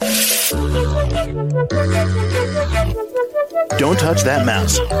Don't touch that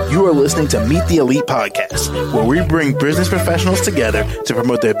mouse. You are listening to Meet the Elite Podcast, where we bring business professionals together to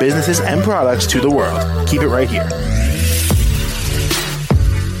promote their businesses and products to the world. Keep it right here.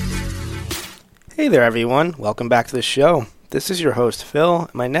 Hey there, everyone. Welcome back to the show. This is your host, Phil.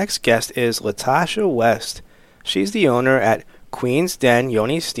 My next guest is Latasha West. She's the owner at Queen's Den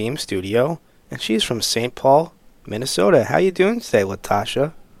Yoni Steam Studio, and she's from St. Paul, Minnesota. How you doing today,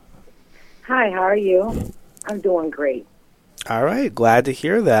 Latasha? Hi, how are you? I'm doing great. All right, glad to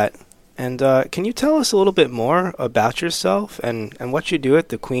hear that. And can you tell us a little bit more about yourself and what you do at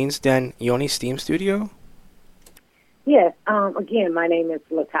the Queen's Den Yoni Steam Studio? Yes, again, my name is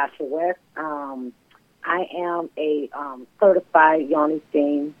Latasha West. I am a certified Yoni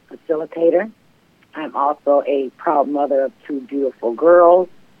Steam facilitator. I'm also a proud mother of two beautiful girls,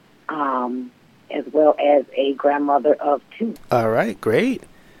 as well as a grandmother of two. All right, great.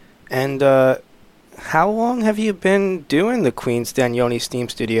 And how long have you been doing the Queen's Den Yoni Steam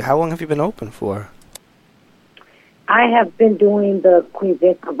Studio? How long have you been open for? I have been doing the Queen's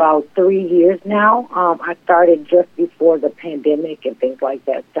Den for about 3 years now. I started just before the pandemic and things like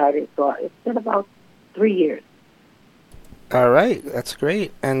that started, so it's been about 3 years. All right, that's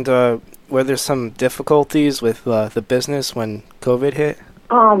great. And were there some difficulties with the business when COVID hit?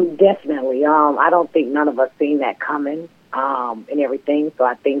 Definitely. I don't think none of us seen that coming and everything. So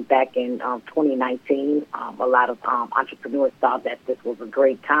I think back in 2019, a lot of entrepreneurs thought that this was a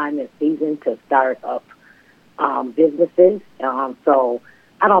great time and season to start up businesses. So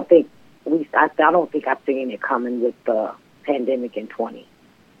I don't think I've seen it coming with the pandemic in 20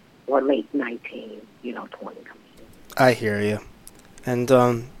 or late 19, 20. I hear you. And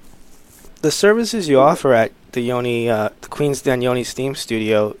the services you offer at the Queen's Den Yoni Steam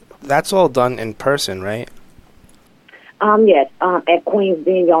Studio, that's all done in person, right? Yes. At Queen's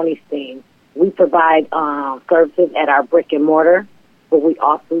Den Yoni Steam, we provide services at our brick and mortar, but we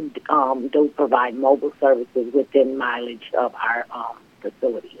also do provide mobile services within mileage of our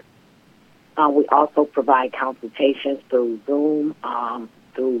facilities. We also provide consultations through Zoom,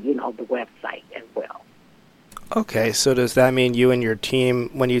 through the website as well. Okay, so does that mean you and your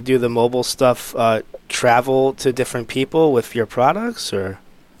team, when you do the mobile stuff, travel to different people with your products, or?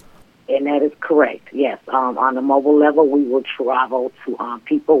 And that is correct, yes. On the mobile level, we will travel to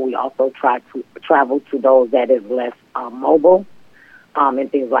people. We also try to travel to those that is less mobile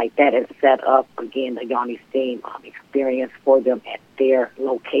and things like that, and set up, again, the Yoni Steam experience for them at their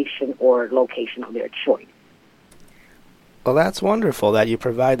location or location of their choice. Well, that's wonderful that you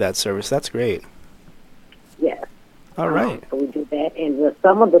provide that service. That's great. Yes. All right. So we do that. And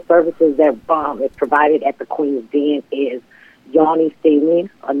some of the services that is provided at the Queen's Den is Yoni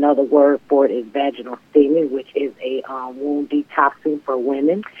steaming. Another word for it is vaginal steaming, which is a wound detoxing for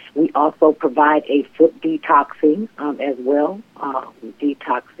women. We also provide a foot detoxing as well,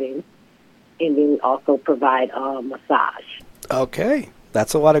 detoxing. And then we also provide massage. Okay.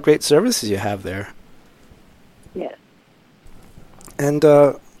 That's a lot of great services you have there. Yes. And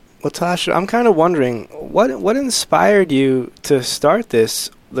Latasha, I'm kind of wondering, what inspired you to start this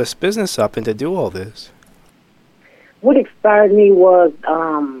business up and to do all this? What inspired me was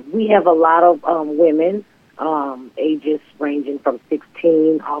we have a lot of women, ages ranging from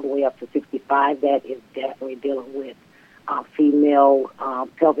 16 all the way up to 65, that is definitely dealing with female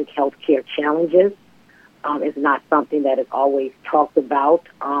pelvic health care challenges. It's not something that is always talked about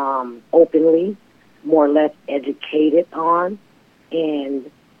openly, more or less educated on, and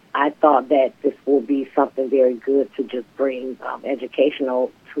I thought that this will be something very good to just bring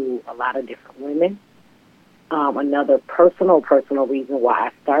educational to a lot of different women. Another personal reason why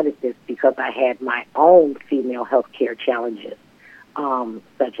I started this, because I had my own female health care challenges,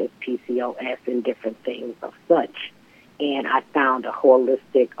 such as PCOS and different things of such. And I found a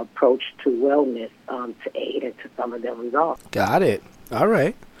holistic approach to wellness to aid into some of them results. Got it. All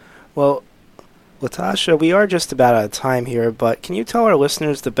right. Well, Latasha, we are just about out of time here, but can you tell our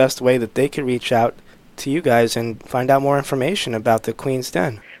listeners the best way that they can reach out to you guys and find out more information about the Queen's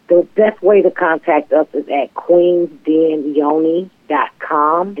Den? The best way to contact us is at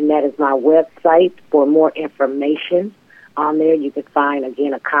queensdenyoni.com, and that is my website. For more information on there, you can find,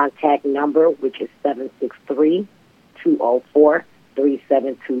 again, a contact number, which is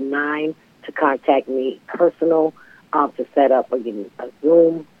 763-204-3729, to contact me personal, to set up, again, a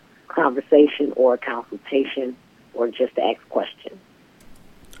Zoom conversation or a consultation, or just to ask questions.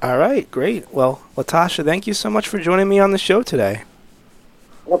 All right, great. Well, Latasha, thank you so much for joining me on the show today.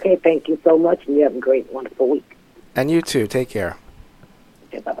 Okay, thank you so much, and you have a great, wonderful week. And you too. Take care.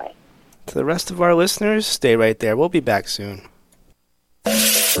 Okay, bye-bye. To the rest of our listeners, stay right there. We'll be back soon.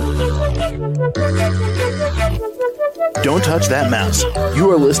 Don't touch that mouse.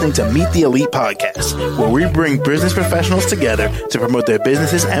 You are listening to Meet the Elite Podcast, where we bring business professionals together to promote their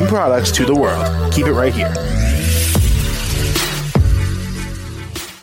businesses and products to the world. Keep it right here.